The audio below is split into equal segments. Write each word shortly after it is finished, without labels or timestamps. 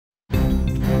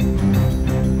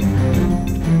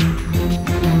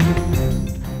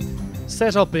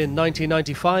Set up in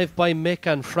 1995 by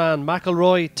Mick and Fran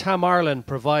McElroy, TAM Ireland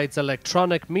provides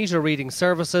electronic meter reading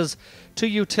services to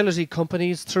utility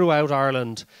companies throughout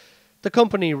Ireland. The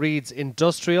company reads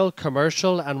industrial,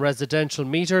 commercial and residential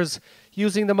meters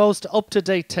using the most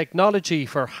up-to-date technology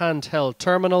for handheld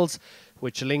terminals,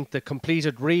 which link the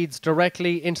completed reads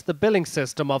directly into the billing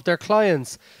system of their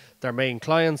clients. Their main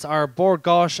clients are Bord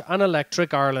Gáis and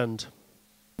Electric Ireland.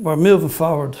 We're moving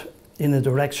forward in a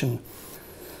direction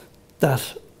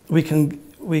that we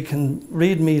can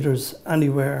read meters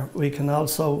anywhere. We can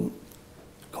also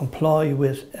comply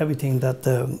with everything that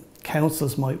the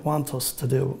councils might want us to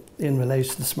do in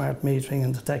relation to smart metering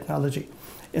and the technology.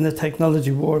 In the technology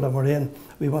world that we're in,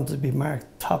 we want to be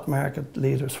top market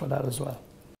leaders for that as well.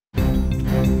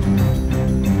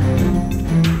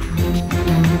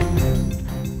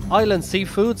 Island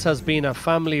Seafoods has been a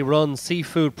family-run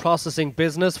seafood processing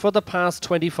business for the past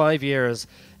 25 years,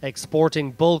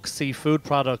 exporting bulk seafood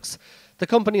products. The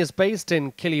company is based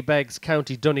in Killybegs,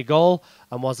 County Donegal,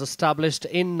 and was established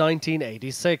in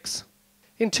 1986.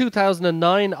 In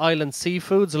 2009, Island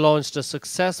Seafoods launched a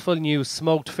successful new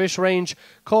smoked fish range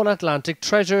called Atlantic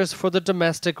Treasures for the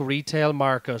domestic retail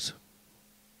market.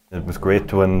 It was great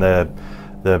to win the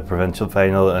provincial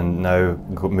final, and now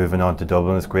moving on to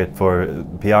Dublin is great for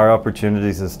PR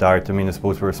opportunities to start. I mean, I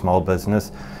suppose we're a small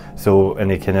business, so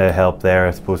any kind of help there,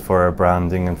 I suppose, for our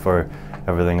branding and for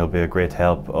everything will be a great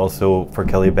help. Also for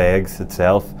Killybegs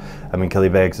itself, I mean,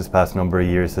 Killybegs this past number of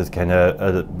years has kind of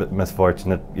a bit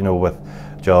misfortunate, you know, with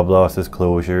job losses,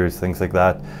 closures, things like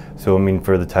that. So I mean,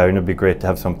 for the town it'd be great to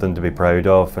have something to be proud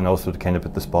of and also to kind of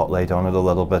put the spotlight on it a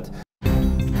little bit.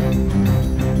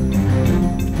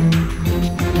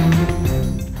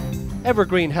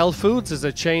 Evergreen Health Foods is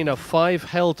a chain of 5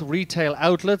 health retail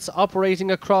outlets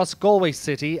operating across Galway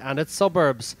City and its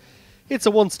suburbs. It's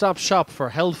a one-stop shop for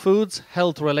health foods,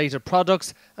 health-related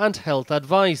products and health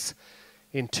advice.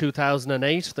 In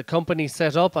 2008, the company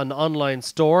set up an online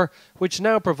store which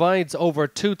now provides over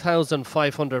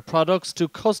 2,500 products to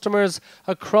customers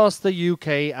across the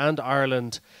UK and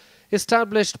Ireland.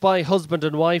 Established by husband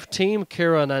and wife team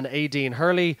Kieran and Aideen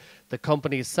Hurley, the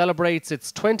company celebrates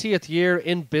its 20th year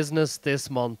in business this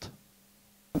month.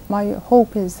 My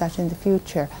hope is that in the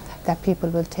future that people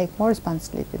will take more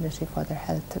responsibility for their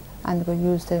health and will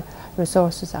use the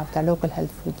resources of their local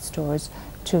health food stores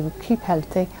to keep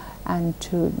healthy and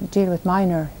to deal with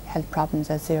minor health problems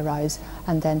as they arise,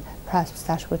 and then perhaps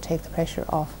that will take the pressure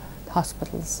off the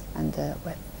hospitals and the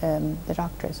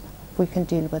doctors. We can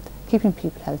deal with keeping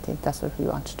people healthy. That's what we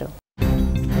want to do.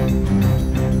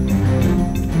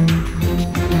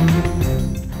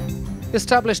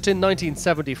 Established in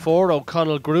 1974,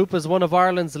 O'Connell Group is one of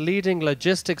Ireland's leading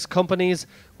logistics companies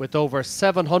with over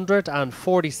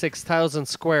 746,000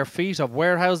 square feet of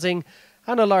warehousing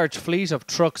and a large fleet of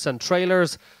trucks and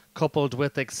trailers, coupled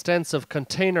with extensive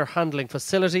container handling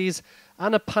facilities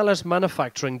and a pallet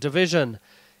manufacturing division.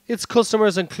 Its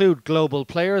customers include global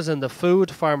players in the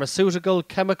food, pharmaceutical,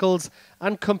 chemicals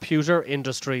and computer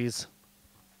industries.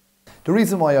 The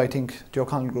reason why I think the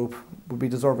O'Connell Group would be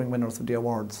deserving winners of the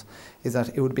awards is that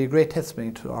it would be a great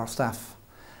testimony to our staff.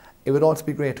 It would also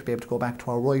be great to be able to go back to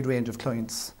our wide range of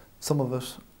clients. Some of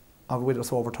it are with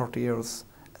us over 30 years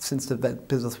since the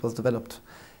business was developed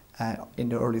in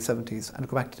the early 70s, and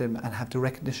go back to them and have the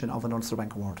recognition of an Ulster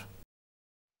Bank Award.